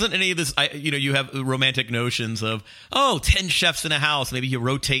wasn't any of this. You have romantic notions of 10 chefs in a house. Maybe you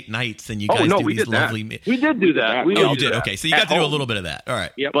rotate nights and you guys do these lovely. We did do that. You did. Okay, so you got to do a little bit of that. All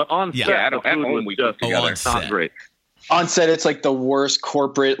right. Yeah, but on set, at home we just on set. Not great. On set, it's like the worst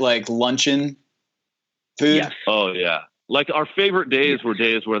corporate like luncheon food. Yes. Oh yeah. Like our favorite days were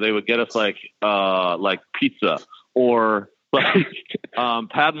days where they would get us like pizza or. Like,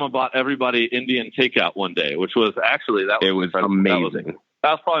 Padma bought everybody Indian takeout one day, which was actually amazing.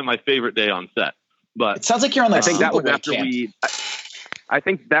 That was probably my favorite day on set. But it sounds like you're on like. I think that was after I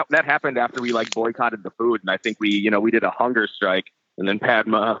think that happened after we like boycotted the food, and I think we did a hunger strike, and then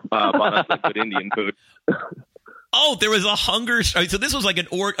Padma bought us like good Indian food. Oh, there was a hunger strike. So this was like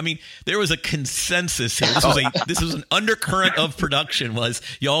there was a consensus here. This was an undercurrent of production was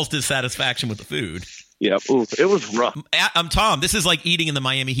y'all's dissatisfaction with the food. Yep. Ooh, it was rough. I'm Tom. This is like eating in the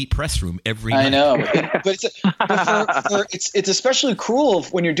Miami Heat press room every night. I know, but it's especially cruel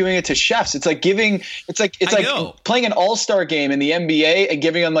when you're doing it to chefs. It's like playing an all-star game in the NBA and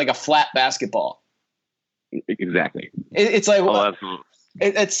giving them like a flat basketball. Exactly. It's like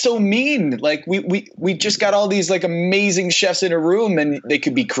it's so mean. Like we just got all these like amazing chefs in a room, and they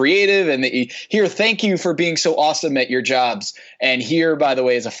could be creative. And thank you for being so awesome at your jobs. And here, by the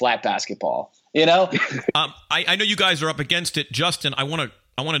way, is a flat basketball. I know you guys are up against it, Justin. I want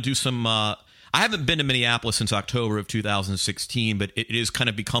to do some. I haven't been to Minneapolis since October of 2016, but it has kind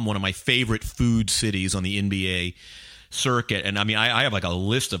of become one of my favorite food cities on the NBA circuit. And I mean, I have like a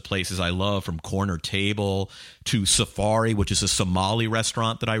list of places I love, from Corner Table to Safari, which is a Somali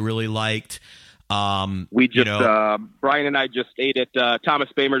restaurant that I really liked. Brian and I just ate at Thomas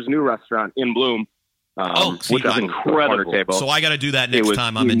Bamer's new restaurant in Bloom. Which is incredible. Table. So I got to do that next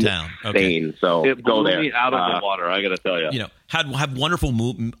time I'm in town. Okay. So it go blew there. me out of the water. I got to tell you. Have wonderful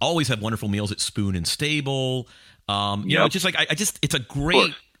always have wonderful meals at Spoon and Stable. It's just like it's a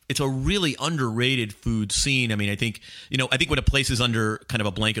great. It's a really underrated food scene. I mean, I think when a place is under kind of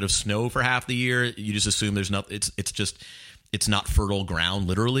a blanket of snow for half the year, you just assume there's not. It's not fertile ground,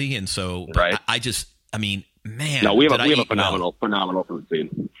 literally, and so. Right. Man. No, we have a phenomenal food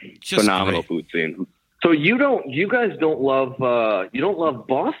scene. Food scene. So you guys don't love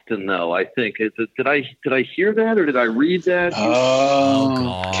Boston though. I think did I hear that or did I read that? Oh,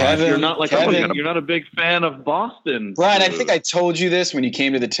 God. Kevin, you're not you're not a big fan of Boston, Brian. I think I told you this when you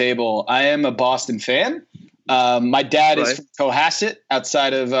came to the table. I am a Boston fan. My dad is from Cohasset,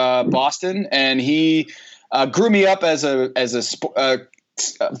 outside of Boston, and he grew me up as a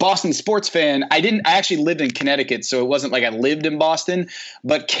Boston sports fan. I actually lived in Connecticut, so it wasn't like I lived in Boston.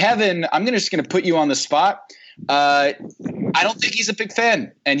 But Kevin, I'm just going to put you on the spot. I don't think he's a big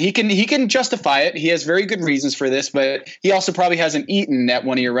fan, and he can justify it. He has very good reasons for this, but he also probably hasn't eaten at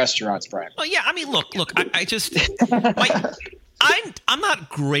one of your restaurants, Brian. Well, yeah. I mean, look. I just I'm not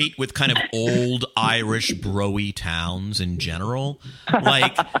great with kind of old Irish bro-y towns in general,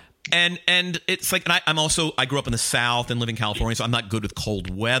 like. And it's like, and I grew up in the South and live in California, so I'm not good with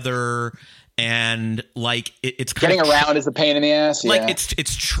cold weather. And like, it's kind getting around is a pain in the ass. Like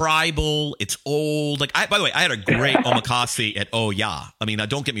it's tribal, it's old. Like by the way, I had a great omakase at Oh Yeah. I mean,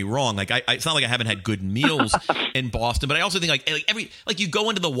 don't get me wrong. Like it's not like I haven't had good meals in Boston, but I also think like you go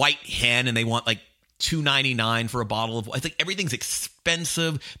into the White Hen and they want like $2.99 for a bottle of. I think everything's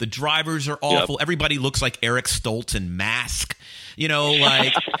expensive. The drivers are awful. Yep. Everybody looks like Eric Stoltz in Mask. You know,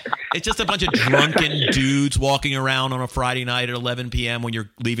 like it's just a bunch of drunken dudes walking around on a Friday night at 11 p.m. when you're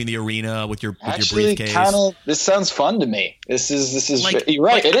leaving the arena with your briefcase. This sounds fun to me. This is like, you're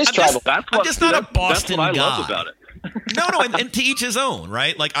right. It is tribal. I'm just not a Boston guy. That's what I guy. love about it. No, and to each his own,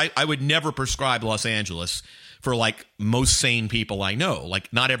 right? Like I would never prescribe Los Angeles for like most sane people I know.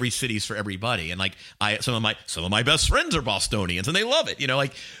 Like not every city's for everybody, and like some of my best friends are Bostonians and they love it. You know,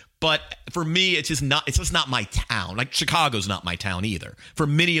 like. But for me, it's just not my town. Like Chicago's not my town either. For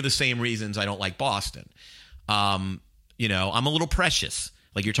many of the same reasons I don't like Boston. You know, I'm a little precious.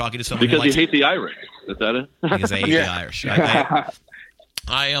 Like you're talking to someone because you hate the Irish. Is that it? Because I hate the Irish. I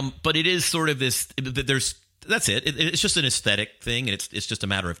am, but it is sort of this. That's it. It's just an aesthetic thing, and it's just a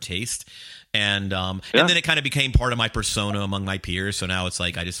matter of taste. And and then it kind of became part of my persona among my peers. So now it's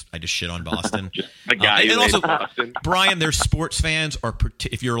like I just shit on Boston. A guy and also, Boston. Brian, their sports fans are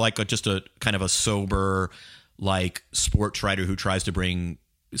if you're like just a kind of a sober like sports writer who tries to bring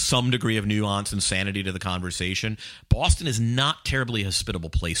some degree of nuance and sanity to the conversation. Boston is not terribly hospitable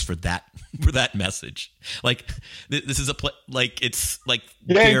place for that message. Like this is like it's like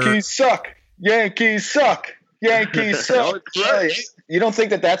Yankees suck. Yankees suck. Yankees suck. You don't think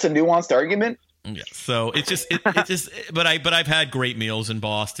that's a nuanced argument? Yeah. So it's just but I've had great meals in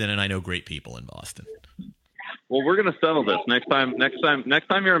Boston and I know great people in Boston. Well, we're gonna settle this next time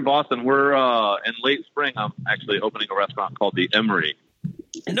you're in Boston. We're in late spring. I'm actually opening a restaurant called the Emery.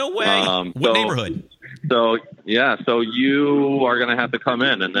 No way. What neighborhood? So you are gonna have to come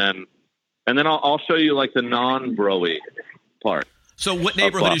in and then I'll show you like the non-broy part. So what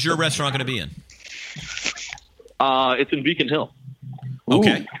neighborhood is your restaurant going to be in? It's in Beacon Hill.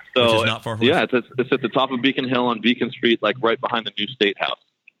 Okay. So which is not far from us. It's at the top of Beacon Hill on Beacon Street, like right behind the new State House.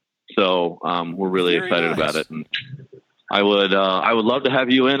 So we're really excited about it, and I would love to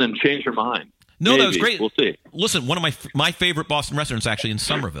have you in and change your mind. No, Maybe. That was great. We'll see. Listen, one of my favorite Boston restaurants actually in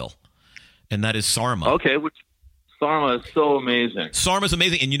Somerville, and that is Sarma. Okay, Sarma is so amazing. Sarma is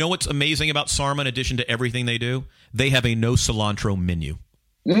amazing, and you know what's amazing about Sarma? In addition to everything they do, they have a no cilantro menu.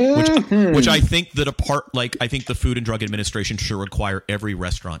 Which I think I think the Food and Drug Administration should require every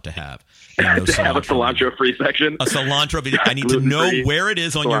restaurant to have. Have a cilantro-free section. A cilantro. I need to know where it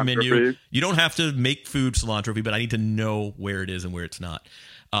is on your menu. You don't have to make food cilantro-free, but I need to know where it is and where it's not.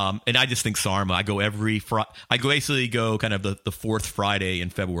 And I just think Sarma. I go I basically go kind of the fourth Friday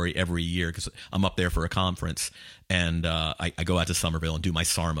in February every year because I'm up there for a conference, and I go out to Somerville and do my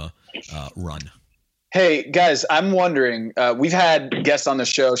Sarma run. Hey, guys, I'm wondering, we've had guests on the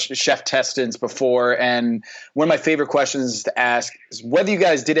show, Chef Testins, before, and one of my favorite questions to ask is whether you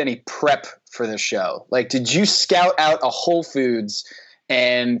guys did any prep for the show. Like, did you scout out a Whole Foods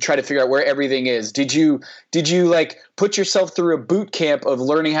and try to figure out where everything is? Did you like put yourself through a boot camp of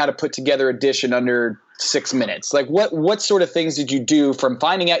learning how to put together a dish in under 6 minutes? Like, what sort of things did you do from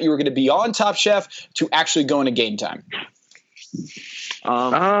finding out you were going to be on Top Chef to actually going to Game Time?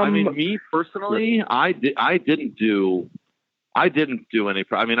 I mean, me personally, I didn't do any.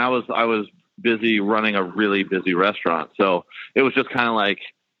 I mean, I was busy running a really busy restaurant, so it was just kind of like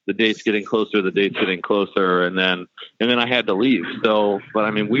the date's getting closer, and then I had to leave. So, but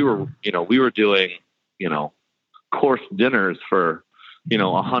I mean, we were doing course dinners for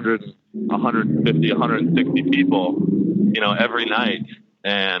 100, 150, 160 people, every night,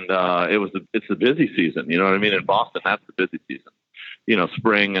 and it's the busy season. You know what I mean? In Boston, that's the busy season.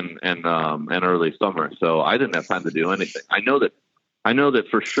 Spring and early summer. So I didn't have time to do anything. I know that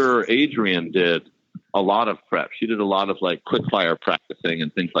for sure Adrian did a lot of prep. She did a lot of like quick fire practicing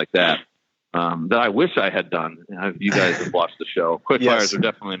and things like that. That I wish I had done. You guys have watched the show. Quick fires are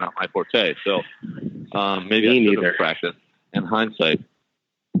definitely not my forte. So maybe I should have practiced. In hindsight,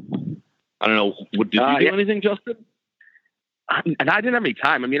 I don't know. Did you do anything, Justin? And I didn't have any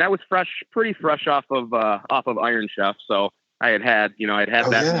time. I mean, I was pretty fresh off of Iron Chef, so I'd had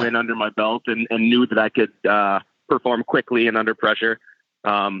that win under my belt and knew that I could perform quickly and under pressure.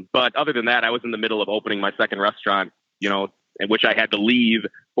 But other than that, I was in the middle of opening my second restaurant, in which I had to leave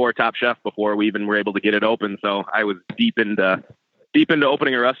for Top Chef before we even were able to get it open. So I was deep into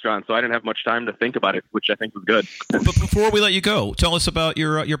opening a restaurant, so I didn't have much time to think about it, which I think was good. But before we let you go, tell us about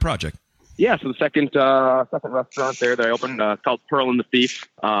your project. Yeah, so the second restaurant there that I opened called Pearl and the Thief,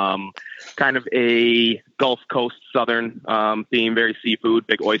 kind of a Gulf Coast Southern theme, very seafood,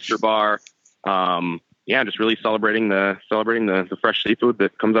 big oyster bar. Just really celebrating the fresh seafood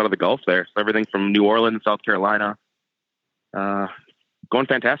that comes out of the Gulf there. So everything from New Orleans, South Carolina, going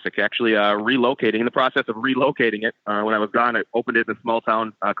fantastic. Actually, in the process of relocating it. When I was gone, I opened it in a small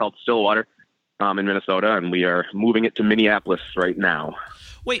town called Stillwater in Minnesota, and we are moving it to Minneapolis right now.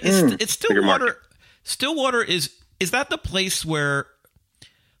 Wait, it's Stillwater. Stillwater is that the place where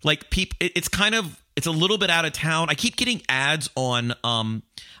like people? It's a little bit out of town. I keep getting ads on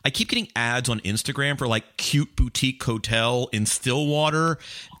Instagram for like cute boutique hotel in Stillwater.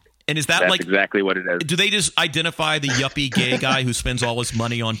 And that's exactly what it is? Do they just identify the yuppie gay guy who spends all his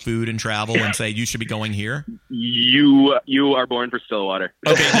money on food and travel and say you should be going here? You are born for Stillwater.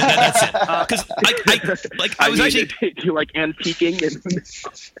 Okay, that's it. Because I was actually like antiquing and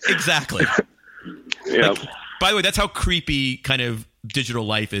exactly. Yeah. By the way, that's how creepy kind of digital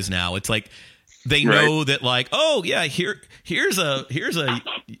life is now. It's like they know that like, oh yeah, here's a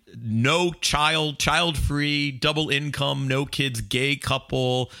no child-free, double income, no kids, gay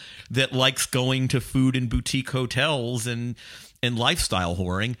couple that likes going to food and boutique hotels and lifestyle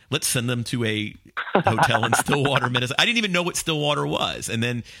whoring. Let's send them to a hotel in Stillwater, Minnesota. I didn't even know what Stillwater was, and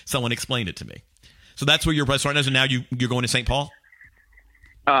then someone explained it to me. So that's where your restaurant is, and now you're going to St. Paul?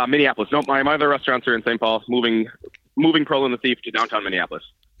 Minneapolis. No, my other restaurants are in St. Paul. Moving Pearl and the Thief to downtown Minneapolis.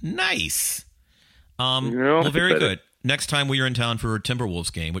 Nice. Well, very good. Next time we are in town for a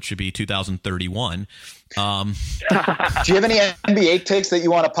Timberwolves game, which should be 2031. Do you have any NBA takes that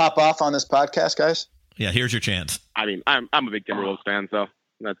you want to pop off on this podcast, guys? Yeah, here's your chance. I mean, I'm a big Timberwolves fan, so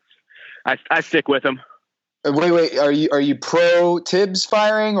I stick with them. Wait, are you pro Tibbs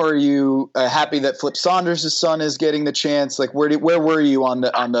firing, or are you happy that Flip Saunders' son is getting the chance? Like, where were you on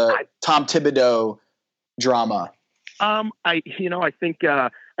the Tom Thibodeau drama? I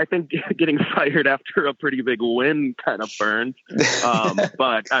think getting fired after a pretty big win kind of burned.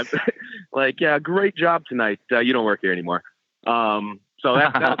 But I'm like, yeah, great job tonight. You don't work here anymore. So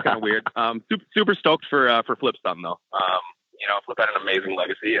that was kind of weird. Super stoked for Flip's son though. Flip had an amazing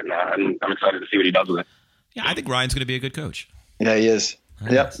legacy, and I'm excited to see what he does with it. Yeah, I think Ryan's going to be a good coach. Yeah, he is.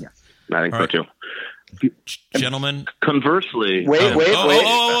 Yep. Yeah, I think so too. Gentlemen. Conversely, wait.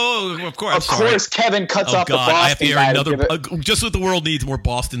 Of course, Kevin cuts off God, the Boston I have to hear guy another. Just what the world needs more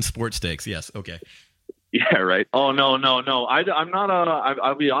Boston sports takes. Yes, okay. Yeah, right. Oh no! I'm not.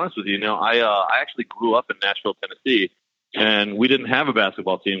 I'll be honest with you. I actually grew up in Nashville, Tennessee, and we didn't have a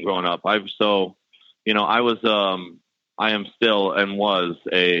basketball team growing up. I am still and was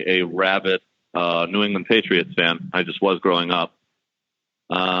a rabid New England Patriots fan. I just was growing up.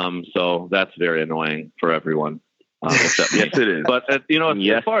 So that's very annoying for everyone. Except yes, it is. But as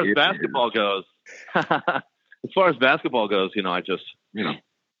far as basketball goes, I just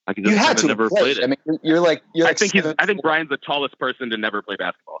I can just never played it. I mean, you're like I think Brian's the tallest person to never play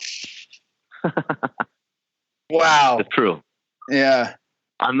basketball. Wow, it's true. Yeah,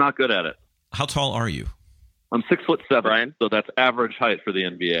 I'm not good at it. How tall are you? I'm 6'7", Brian. So that's average height for the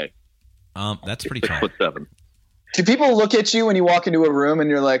NBA. That's pretty tall. 6'7". Do people look at you when you walk into a room and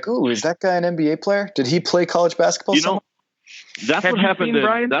you're like, "Ooh, is that guy an NBA player? Did he play college basketball?" That's what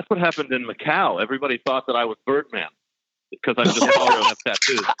happened. That's what happened in Macau. Everybody thought that I was Birdman because I'm just taller and have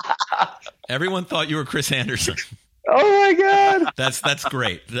tattoos. Everyone thought you were Chris Anderson. Oh my God, that's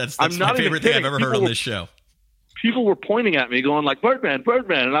great. That's my favorite thing I've ever heard on this show. People were pointing at me, going like Birdman,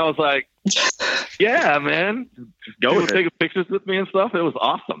 and I was like, "Yeah, man, go taking pictures with me and stuff." It was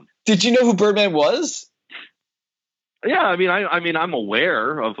awesome. Did you know who Birdman was? Yeah, I mean, I'm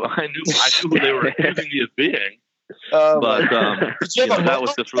aware of. I knew who they were accusing me of being. But that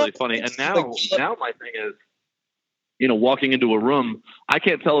was just really funny. And now my thing is, walking into a room, I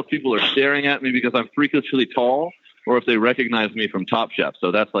can't tell if people are staring at me because I'm freakishly tall, or if they recognize me from Top Chef.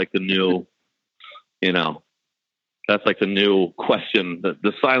 So that's like the new, That's like the new question,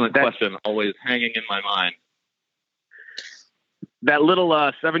 the silent question always hanging in my mind. That little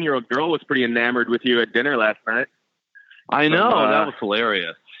 7-year-old girl was pretty enamored with you at dinner last night. I know, that was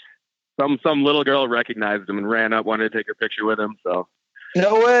hilarious. Some little girl recognized him and ran up, wanted to take a picture with him. So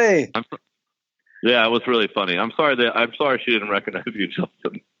no way. Yeah, it was really funny. I'm sorry she didn't recognize you,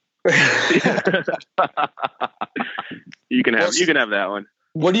 Justin. You can have that one.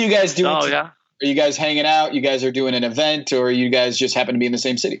 What do you guys do? Oh yeah. Are you guys hanging out? You guys are doing an event, or you guys just happen to be in the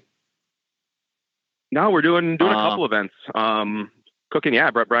same city? No, we're doing a couple events. Cooking, yeah.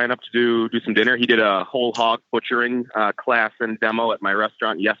 Brought Brian up to do some dinner. He did a whole hog butchering class and demo at my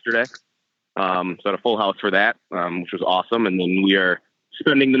restaurant yesterday. So I had a full house for that, which was awesome. And then we are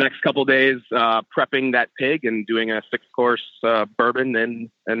spending the next couple days prepping that pig and doing a 6-course bourbon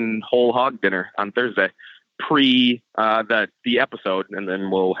and whole hog dinner on Thursday, pre the episode, and then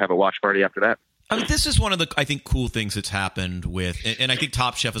we'll have a watch party after that. I mean, this is one of the, I think, cool things that's happened with, and I think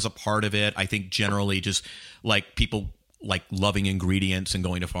Top Chef is a part of it. I think generally just like people like loving ingredients and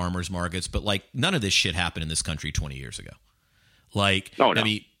going to farmers markets, but like none of this shit happened in this country 20 years ago. Like, oh, no. I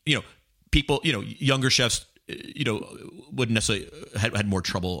mean, people, younger chefs, wouldn't necessarily had more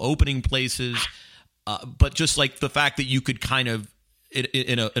trouble opening places, but just like the fact that you could kind of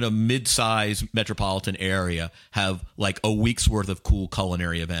in a mid-sized metropolitan area have like a week's worth of cool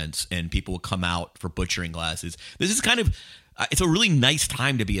culinary events and people will come out for butchering classes. This is kind of it's a really nice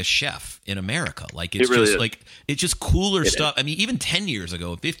time to be a chef in America. Like it's really just like it's just cooler stuff. I mean, even 10 years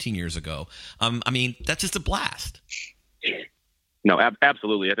ago, 15 years ago, I mean, that's just a blast. No,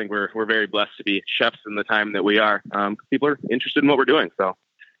 absolutely. I think we're very blessed to be chefs in the time that we are. People are interested in what we're doing, so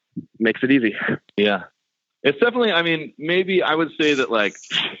it makes it easy. Yeah. It's definitely, I mean, maybe I would say that like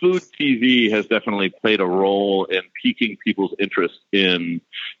food TV has definitely played a role in piquing people's interest in,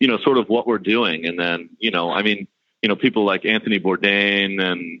 sort of what we're doing. And then, people like Anthony Bourdain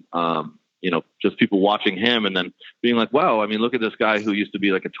and, just people watching him and then being like, wow, I mean, look at this guy who used to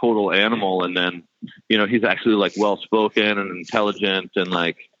be like a total animal. And then, he's actually like well-spoken and intelligent and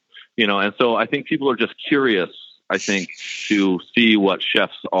like, and so I think people are just curious, I think, to see what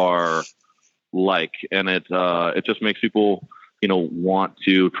chefs are like, and it just makes people want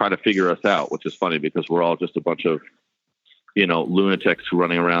to try to figure us out, which is funny because we're all just a bunch of lunatics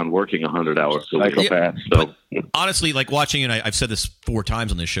running around working 100 hours a week. Yeah, so honestly, like watching, and I've said this 4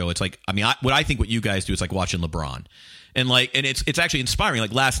 times on this show, it's like, I mean, what you guys do is like watching LeBron, and it's actually inspiring.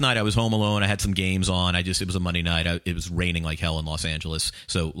 Like last night I was home alone, I had some games on, it was a Monday night, it was raining like hell in Los Angeles,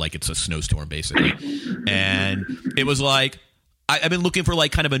 so like it's a snowstorm basically, and it was like I've been looking for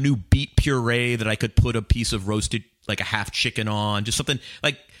like kind of a new beet puree that I could put a piece of roasted, like a half chicken on, just something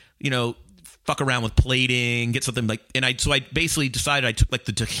like, fuck around with plating, get something like, so I basically decided I took like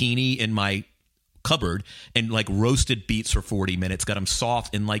the tahini in my cupboard and like roasted beets for 40 minutes, got them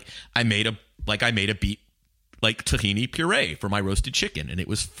soft, and like I made a beet like tahini puree for my roasted chicken, and it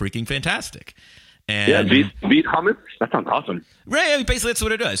was freaking fantastic. And beet hummus. That sounds awesome. Right, I mean, basically that's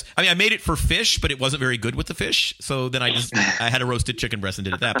what it does. I mean, I made it for fish, but it wasn't very good with the fish. So then I had a roasted chicken breast and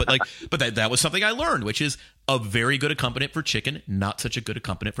did that. But that was something I learned, which is a very good accompaniment for chicken, not such a good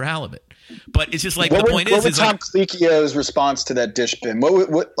accompaniment for halibut. But it's just like what point would Tom Colicchio's response to that dish been? What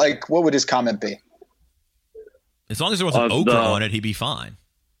would his comment be? As long as there wasn't okra on it, he'd be fine.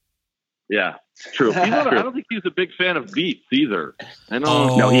 Yeah, true. I don't think he's a big fan of beets either. I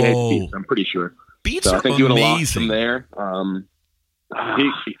know. No, he hates beets. I'm pretty sure. Beets are amazing. Doing a lot from there.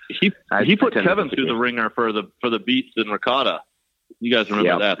 He put Kevin through the ringer for the beets and ricotta. You guys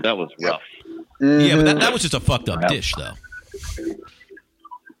remember that? That was rough. Yeah, but that was just a fucked up dish, though.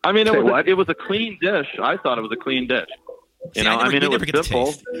 I mean, it was a clean dish. I thought it was a clean dish. It was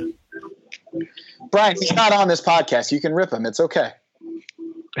simple. Brian, he's not on this podcast. You can rip him. It's okay.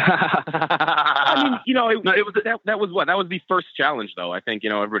 I mean, that was the first challenge, though. I think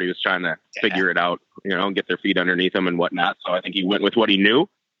everybody was trying to figure it out, and get their feet underneath them and whatnot. So I think he went with what he knew,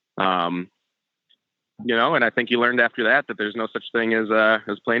 and I think he learned after that there's no such thing as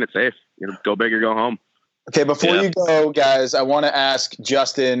playing it safe. Go big or go home. Okay, before you go, guys, I want to ask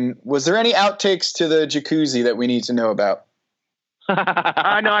Justin: was there any outtakes to the jacuzzi that we need to know about? No,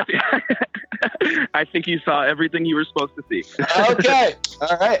 I think you saw everything you were supposed to see. Okay.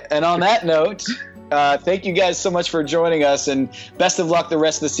 All right. And on that note, thank you guys so much for joining us, and best of luck the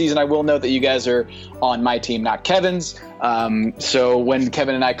rest of the season. I will note that you guys are on my team, not Kevin's. So when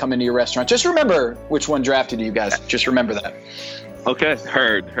Kevin and I come into your restaurant, just remember which one drafted you guys. Just remember that. Okay.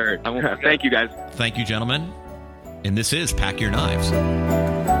 Heard. Thank you, guys. Thank you, gentlemen. And this is Pack Your Knives.